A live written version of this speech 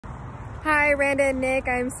Hi, Rhanda and Nick.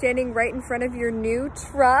 I'm standing right in front of your new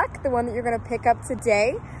truck, the one that you're gonna pick up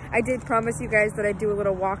today. I did promise you guys that I'd do a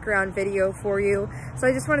little walk around video for you. So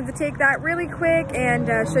I just wanted to take that really quick and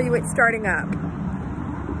show you it starting up.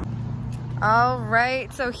 All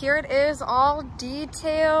right, so here it is, all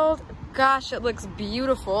detailed. Gosh, it looks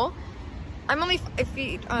beautiful. I'm only 5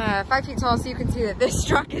 feet tall, so you can see that this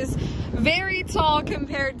truck is very tall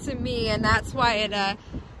compared to me, and that's why it,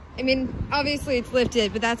 I mean, obviously it's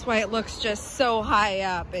lifted, but that's why it looks just so high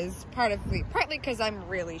up, is partly because I'm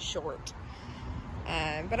really short.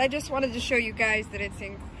 But I just wanted to show you guys that it's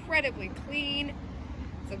incredibly clean.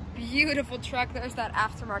 It's a beautiful truck. There's that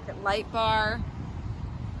aftermarket light bar.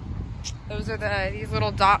 Those are these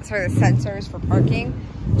little dots are the sensors for parking,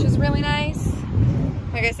 which is really nice.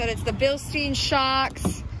 Like I said, it's the Bilstein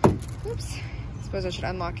shocks. Oops, I suppose I should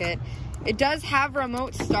unlock it. It does have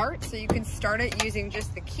remote start, so you can start it using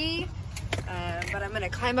just the key. But I'm gonna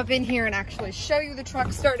climb up in here and actually show you the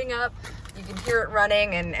truck starting up. You can hear it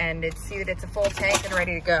running and see that it's a full tank and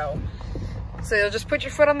ready to go. So you'll just put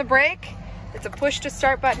your foot on the brake. It's a push to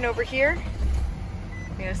start button over here.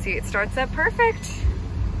 You'll see it starts up perfect.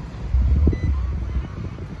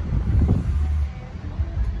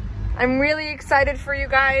 I'm really excited for you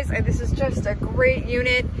guys. This is just a great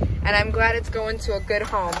unit, and I'm glad it's going to a good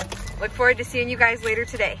home. Look forward to seeing you guys later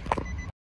today.